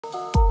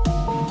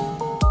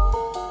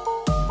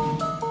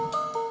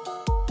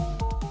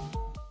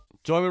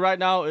Joining me right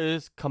now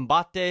is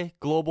Combate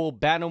Global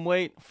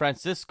bantamweight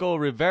Francisco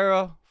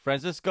Rivera.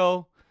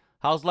 Francisco,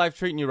 how's life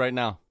treating you right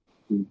now?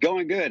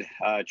 Going good.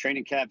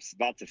 Training camp's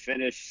about to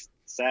finish.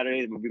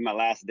 Saturday will be my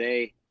last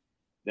day.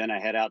 Then I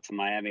head out to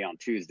Miami on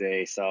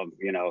Tuesday. So,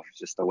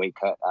 just a weight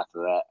cut after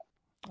that.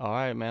 All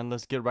right, man.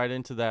 Let's get right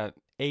into that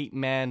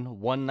 8-man,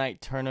 one-night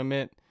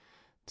tournament.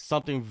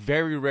 Something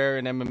very rare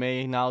in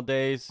MMA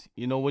nowadays.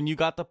 When you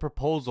got the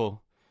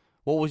proposal,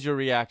 what was your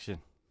reaction?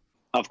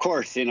 Of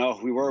course, we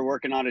were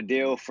working on a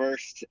deal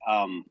first.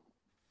 I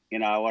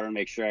wanted to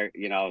make sure,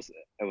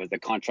 the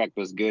contract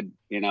was good,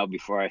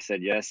 before I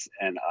said yes.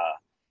 And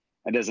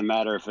it doesn't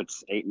matter if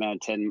it's 8-man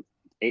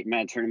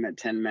tournament,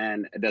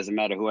 10-man. It doesn't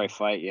matter who I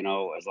fight, as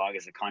long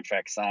as the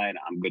contract's signed,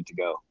 I'm good to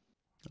go.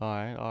 All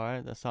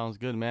right. That sounds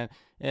good, man.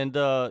 And,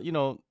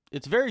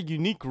 it's very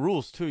unique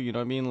rules, too.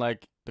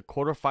 Like the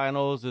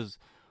quarterfinals is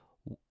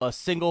a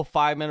single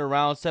 5-minute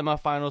round,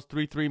 semifinals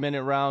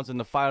 3-3-minute rounds, and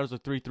the finals are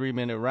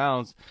 3-3-minute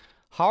rounds.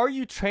 How are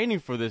you training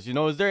for this?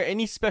 Is there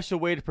any special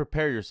way to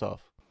prepare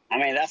yourself? I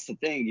mean, that's the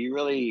thing. You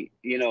really,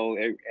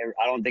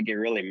 I don't think it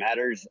really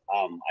matters.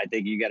 I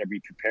think you got to be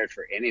prepared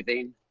for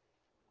anything.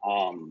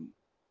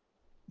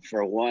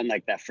 For one,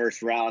 like that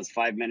first round's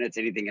 5 minutes,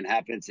 anything can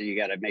happen. So you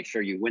got to make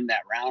sure you win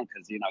that round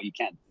because, you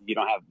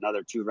don't have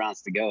another 2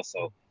 rounds to go.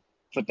 So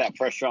put that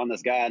pressure on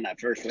this guy in that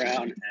first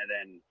round and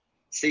then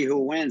see who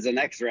wins the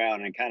next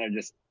round and kind of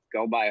just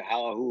go by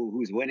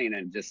who's winning.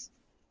 And just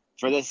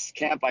for this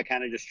camp, I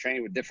kind of just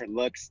trained with different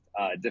looks,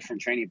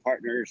 different training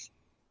partners,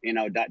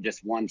 not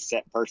just one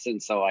set person.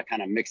 So I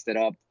kind of mixed it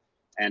up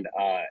and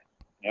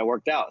it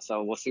worked out.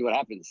 So we'll see what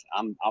happens.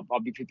 I'll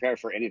be prepared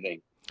for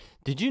anything.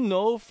 Did you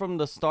know from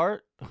the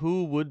start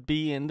who would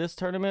be in this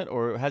tournament,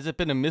 or has it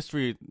been a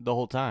mystery the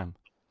whole time?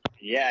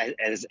 Yeah,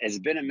 it's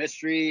been a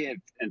mystery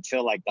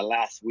until like the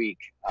last week.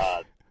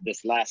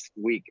 This last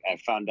week, I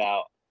found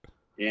out,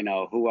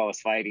 who I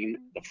was fighting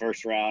the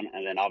first round.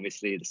 And then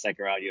obviously the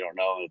second round, you don't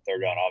know. And the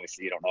third round,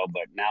 obviously you don't know.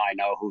 But now I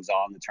know who's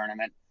all in the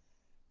tournament.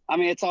 I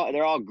mean,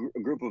 they're all a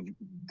group of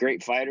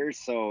great fighters.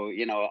 So,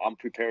 I'm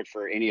prepared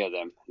for any of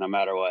them, no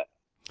matter what.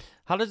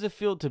 How does it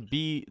feel to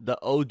be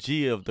the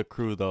OG of the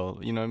crew, though?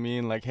 You know what I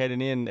mean? Like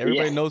heading in,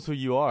 everybody knows who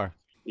you are.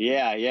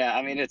 Yeah.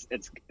 I mean,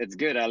 it's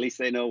good. At least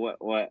they know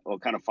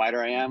what kind of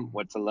fighter I am.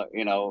 What to look.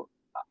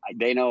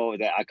 They know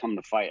that I come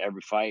to fight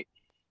every fight.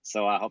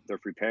 So I hope they're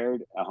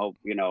prepared. I hope,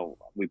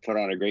 we put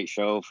on a great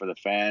show for the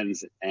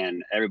fans,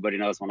 and everybody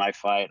knows when I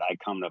fight, I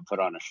come to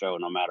put on a show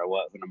no matter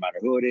what, no matter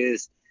who it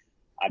is.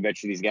 I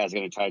bet you these guys are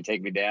going to try to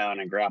take me down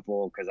and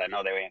grapple because I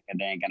know they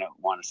ain't going to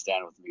want to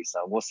stand with me.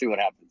 So we'll see what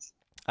happens.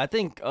 I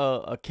think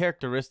a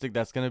characteristic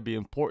that's going to be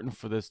important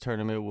for this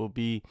tournament will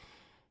be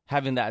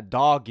having that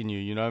dog in you,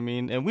 you know what I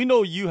mean? And we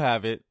know you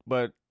have it,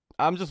 but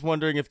I'm just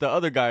wondering if the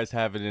other guys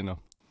have it in them.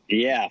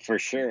 Yeah, for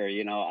sure.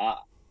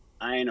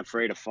 I ain't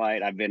afraid to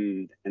fight. I've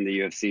been in the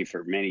UFC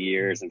for many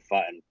years and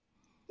fought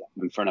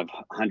in front of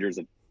hundreds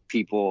of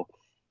people.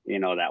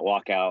 That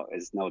walkout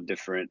is no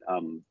different.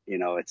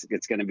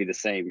 It's going to be the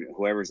same.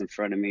 Whoever's in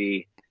front of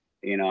me,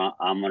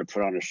 I'm going to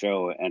put on a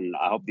show, and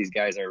I hope these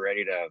guys are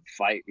ready to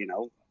fight.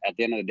 At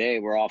the end of the day,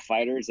 we're all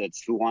fighters.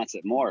 It's who wants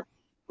it more,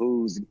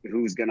 who's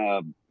going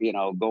to,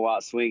 go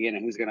out swinging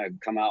and who's going to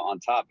come out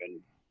on top. And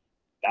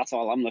that's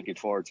all I'm looking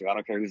forward to. I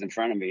don't care who's in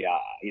front of me.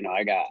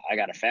 I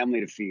got a family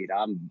to feed.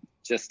 I'm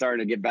just starting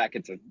to get back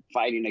into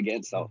fighting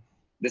again. So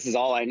this is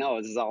all I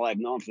know. This is all I've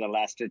known for the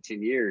last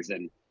 15 years.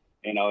 And,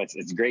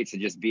 it's great to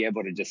just be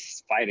able to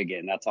just fight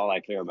again. That's all I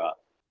care about.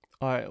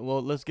 All right.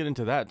 Well, let's get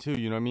into that too.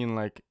 You know what I mean?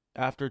 Like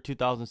after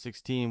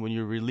 2016, when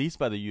you were released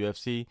by the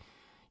UFC,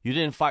 you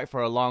didn't fight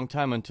for a long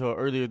time until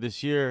earlier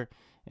this year.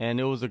 And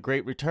it was a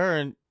great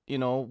return.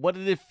 What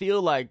did it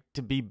feel like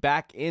to be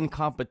back in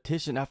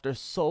competition after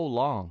so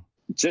long?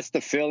 Just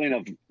the feeling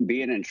of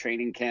being in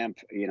training camp,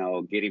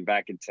 getting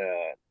back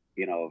into,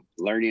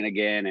 learning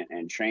again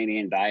and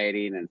training,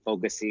 dieting and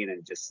focusing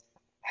and just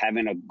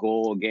having a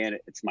goal again.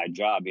 It's my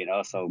job,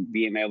 so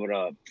being able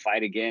to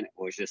fight again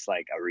was just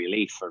like a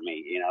relief for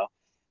me,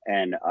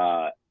 and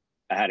I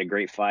had a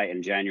great fight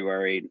in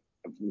January,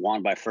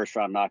 won by first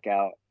round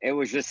knockout. It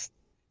was just,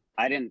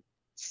 I didn't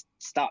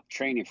stop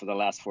training for the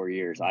last 4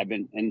 years. I've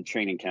been in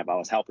training camp. I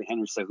was helping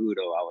Henry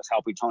Cejudo. I was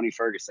helping Tony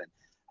Ferguson.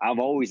 I've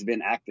always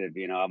been active,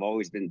 I've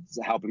always been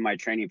helping my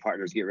training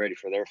partners get ready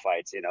for their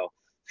fights,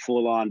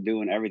 full on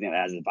doing everything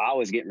as if I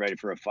was getting ready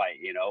for a fight,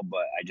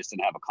 but I just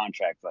didn't have a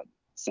contract. But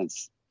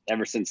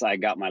ever since I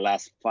got my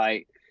last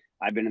fight,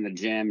 I've been in the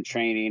gym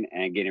training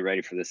and getting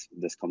ready for this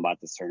Combate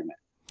tournament.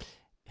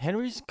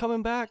 Henry's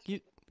coming back.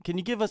 Can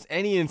you give us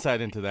any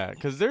insight into that?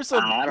 Because there's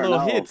some little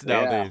hits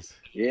nowadays.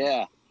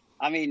 Yeah.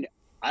 I mean,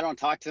 I don't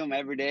talk to him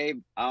every day.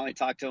 I only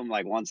talk to him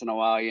like once in a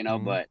while,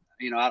 but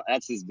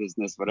that's his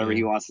business. Whatever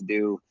he wants to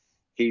do.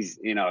 He's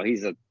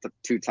a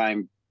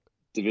 2-time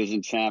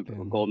division champ,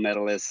 gold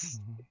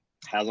medalist,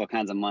 has all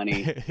kinds of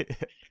money.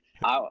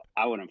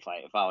 I wouldn't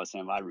fight if I was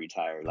him. I'd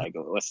retire. Like,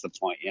 what's the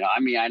point?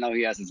 I know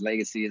he has his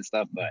legacy and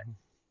stuff, but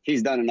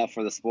he's done enough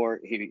for the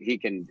sport. He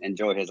can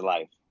enjoy his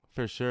life.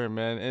 For sure,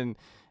 man.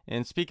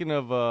 And speaking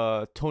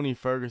of Tony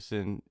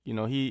Ferguson, you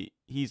know,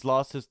 he's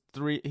lost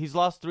three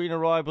in a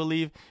row, I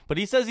believe. But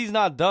he says he's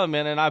not done,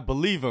 man, and I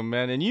believe him,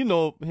 man. And you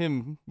know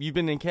him, you've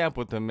been in camp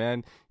with him,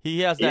 man.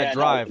 He has that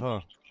drive,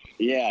 huh?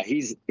 Yeah,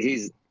 he's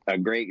a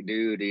great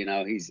dude. You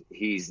know,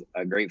 he's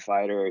a great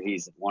fighter.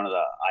 He's one of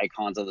the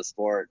icons of the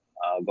sport.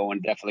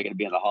 Definitely going to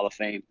be in the Hall of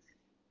Fame.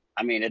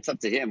 I mean, it's up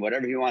to him.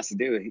 Whatever he wants to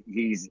do,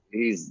 he's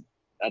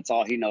that's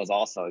all he knows.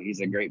 Also, he's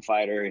a great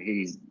fighter.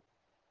 He's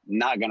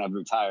not going to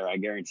retire. I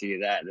guarantee you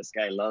that. This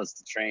guy loves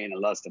to train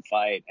and loves to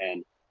fight,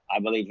 and I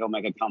believe he'll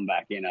make a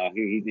comeback. You know,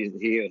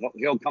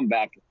 he'll come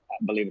back,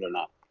 believe it or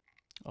not.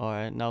 All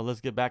right, now let's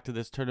get back to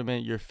this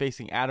tournament. You're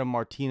facing Adam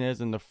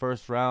Martinez in the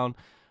first round.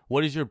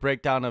 What is your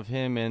breakdown of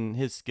him and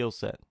his skill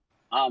set?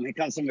 He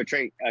comes from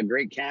a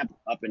great camp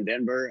up in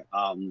Denver.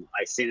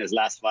 I seen his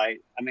last fight.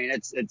 I mean,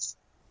 it's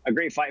a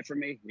great fight for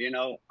me. You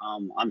know,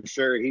 I'm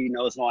sure he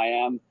knows who I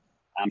am.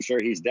 I'm sure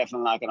he's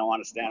definitely not going to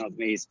want to stand with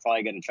me. He's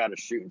probably going to try to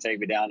shoot and take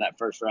me down that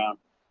first round.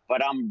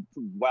 But I'm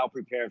well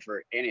prepared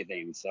for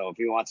anything. So if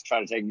he wants to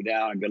try to take me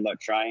down, good luck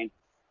trying.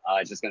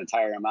 It's just going to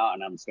tire him out,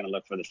 and I'm just going to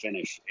look for the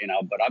finish. You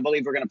know, but I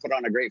believe we're going to put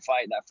on a great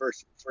fight that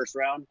first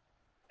round,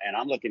 and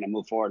I'm looking to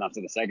move forward up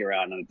to the second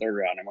round and the third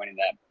round and winning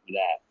that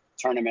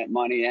tournament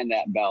money and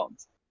that belt.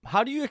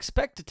 How do you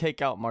expect to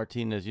take out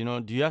Martinez? You know,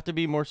 do you have to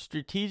be more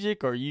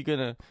strategic, or are you going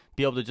to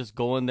be able to just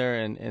go in there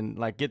and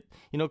like get,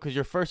 you know, because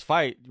your first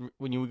fight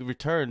when you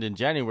returned in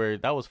January,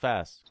 that was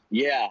fast.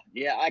 Yeah.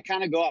 I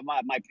kind of go at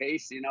my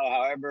pace, you know.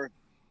 However,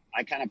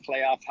 I kind of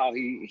play off how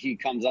he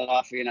comes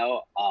off, you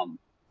know.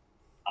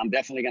 I'm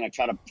definitely going to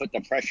try to put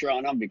the pressure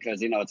on him because,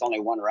 you know, it's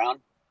only one round.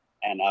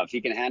 And if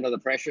he can handle the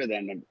pressure,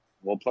 then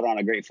we'll put on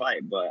a great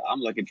fight. But I'm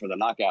looking for the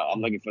knockout.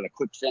 I'm looking for the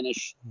quick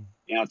finish,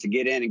 you know, to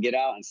get in and get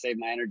out and save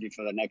my energy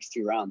for the next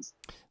 2 rounds.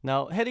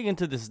 Now, heading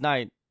into this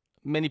night,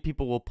 many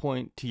people will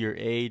point to your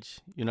age,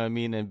 you know what I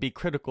mean, and be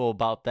critical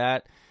about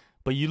that.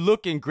 But you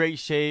look in great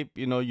shape.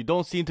 You know, you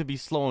don't seem to be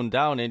slowing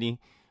down any.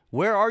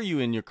 Where are you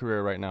in your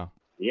career right now?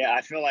 Yeah,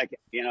 I feel like,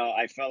 you know,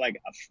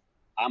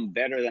 I'm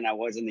better than I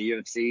was in the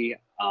UFC.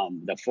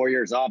 The 4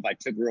 years off, I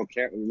took real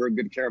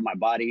good care of my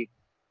body.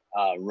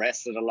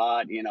 Rested a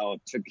lot, you know,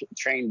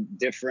 trained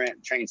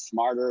different, trained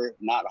smarter,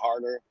 not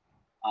harder.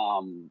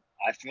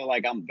 I feel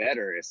like I'm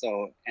better.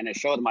 So, and it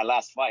showed in my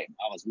last fight.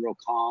 I was real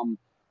calm,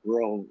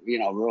 real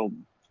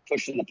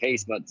pushing the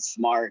pace, but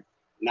smart,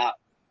 not,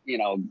 you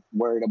know,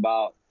 worried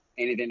about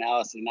anything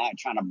else and not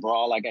trying to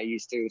brawl like I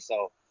used to.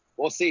 So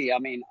we'll see. I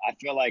mean, I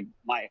feel like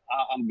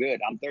I'm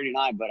good. I'm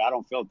 39, but I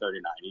don't feel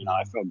 39. You know,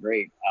 I feel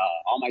great.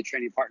 All my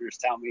training partners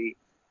tell me,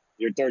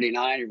 you're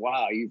 39.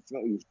 Wow, you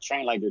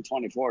train like you're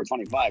 24 or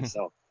 25.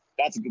 So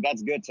that's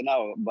good to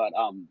know. But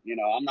you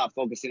know, I'm not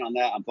focusing on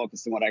that. I'm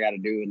focused on what I got to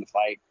do in the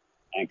fight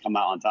and come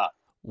out on top.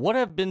 What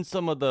have been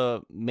some of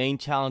the main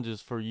challenges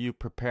for you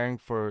preparing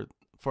for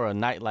a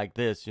night like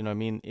this? You know what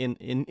I mean,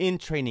 in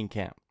training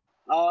camp?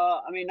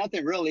 I mean,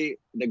 nothing really.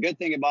 The good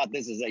thing about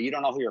this is that you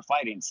don't know who you're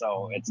fighting,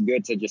 so it's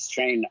good to just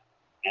train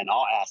in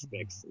all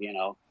aspects. You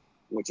know,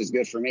 which is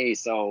good for me.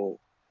 So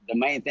the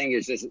main thing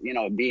is just, you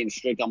know, being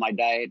strict on my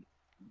diet.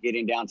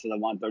 Getting down to the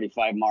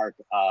 135 mark.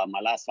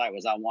 My last fight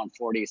was on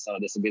 140, so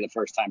this will be the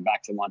first time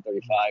back to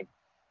 135.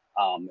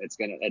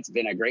 It's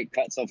been a great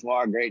cut so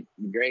far. Great.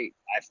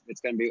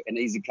 It's gonna be an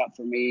easy cut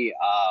for me.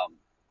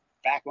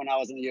 Back when I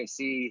was in the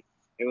UFC,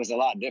 it was a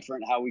lot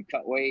different how we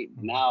cut weight.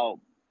 Now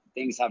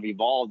things have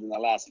evolved in the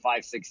last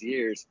 5-6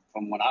 years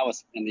from when I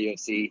was in the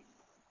UFC,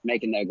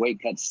 making that weight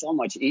cut so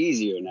much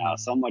easier now.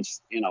 So much,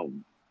 you know,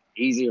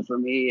 easier for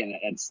me, and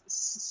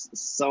it's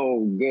so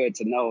good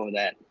to know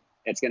that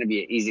it's going to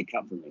be an easy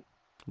cut for me.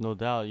 No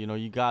doubt. You know,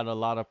 you got a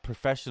lot of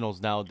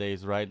professionals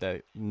nowadays, right,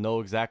 that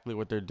know exactly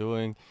what they're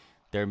doing.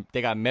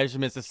 They got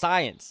measurements. It's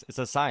science. It's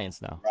a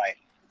science now. Right.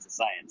 It's a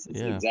science.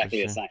 It's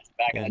exactly a science.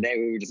 Back in the day,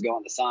 we would just go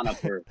in the sauna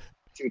for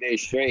 2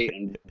 days straight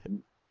and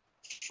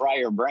fry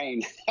your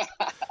brain.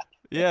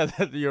 Yeah,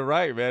 you're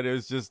right, man. It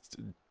was just,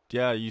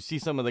 yeah, you see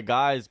some of the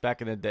guys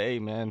back in the day,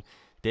 man,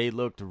 they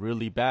looked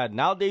really bad.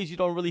 Nowadays, you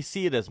don't really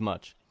see it as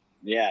much.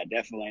 Yeah,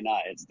 definitely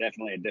not. It's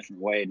definitely a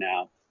different way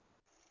now.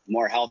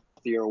 More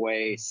healthier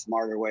way,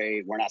 smarter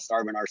way. We're not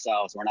starving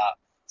ourselves. We're not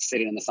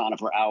sitting in the sauna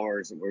for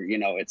hours. You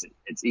know,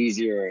 it's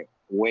easier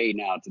way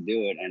now to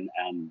do it. And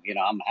you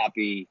know, I'm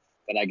happy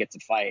that I get to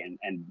fight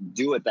and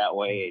do it that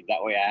way.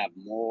 That way I have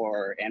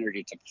more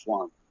energy to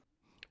perform.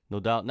 No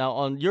doubt. Now,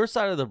 on your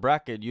side of the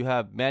bracket, you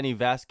have Manny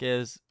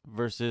Vasquez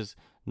versus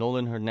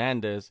Nolan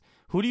Hernandez.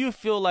 Who do you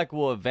feel like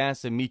will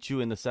advance and meet you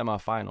in the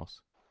semifinals?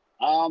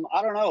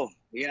 I don't know.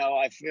 You know,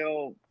 I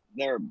feel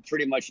they're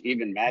pretty much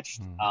even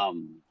matched.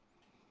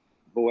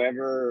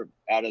 Whoever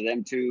out of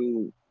them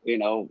two, you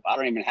know, I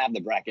don't even have the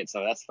bracket,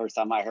 so that's the first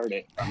time I heard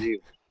it from you.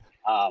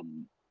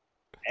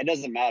 It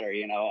doesn't matter,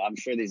 you know. I'm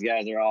sure these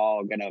guys are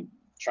all gonna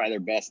try their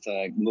best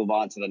to move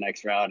on to the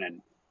next round,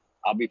 and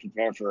I'll be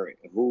prepared for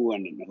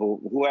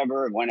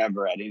whoever,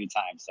 whenever, at any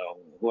time. So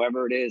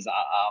whoever it is,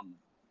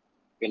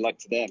 good luck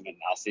to them, and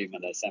I'll see them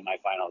in the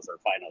semifinals or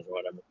finals or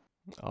whatever.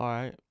 All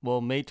right.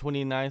 Well, May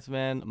 29th,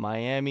 man,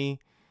 Miami,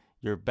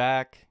 you're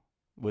back.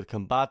 with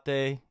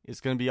Combate.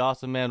 It's going to be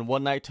awesome, man.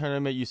 One night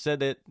tournament. You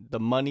said it. The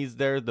money's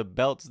there. The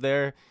belt's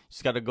there. You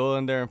just got to go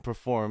in there and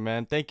perform,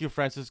 man. Thank you,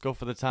 Francisco,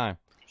 for the time.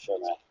 Sure,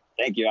 man.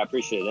 Thank you. I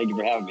appreciate it. Thank you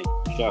for having me.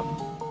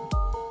 Sure.